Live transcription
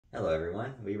Hello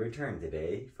everyone, we return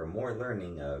today for more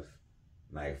learning of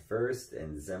my first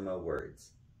Nzema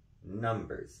words,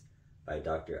 numbers, by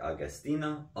Dr.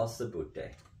 Agostinho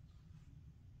Alsabute.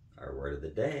 Our word of the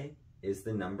day is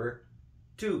the number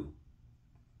 2.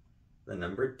 The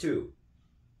number 2.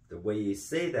 The way you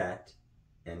say that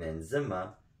in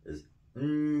Nzema is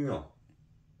Nwiɔ,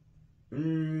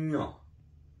 Nwiɔ.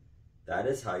 That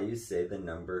is how you say the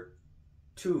number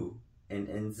 2 in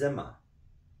Nzema.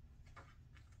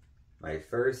 My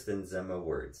first Nzema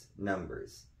words,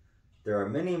 numbers. There are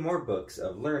many more books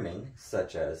of learning,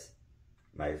 such as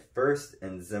My First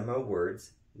Nzema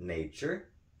Words, Nature,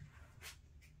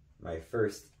 My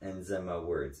First Nzema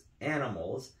Words,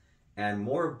 Animals, and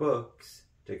more books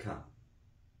to come.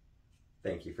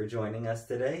 Thank you for joining us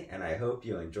today, and I hope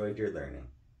you enjoyed your learning.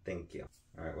 Thank you.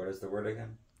 All right, what is the word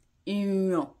again?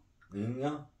 Nwiɔ.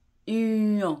 Nwiɔ.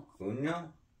 Nwiɔ. Unyo.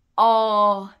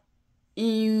 Oh,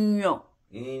 Nwiɔ.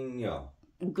 Inyo.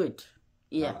 Good.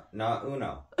 Yeah. Not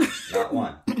uno. Not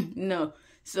one. No.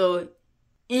 So,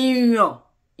 Nwiɔ.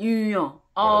 Nwiɔ. What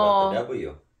about the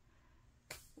W?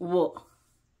 Wo.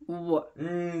 Wo.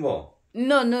 Nwo.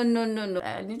 No.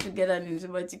 I need to get an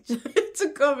Nzema teacher to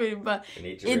come in, but You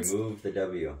need to remove the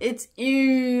W. it's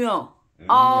Nwiɔ.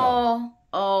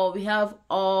 Oh, we have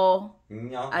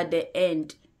Nyo. at the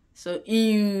end. So,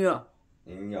 Nwiɔ.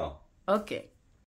 Inyo. Okay.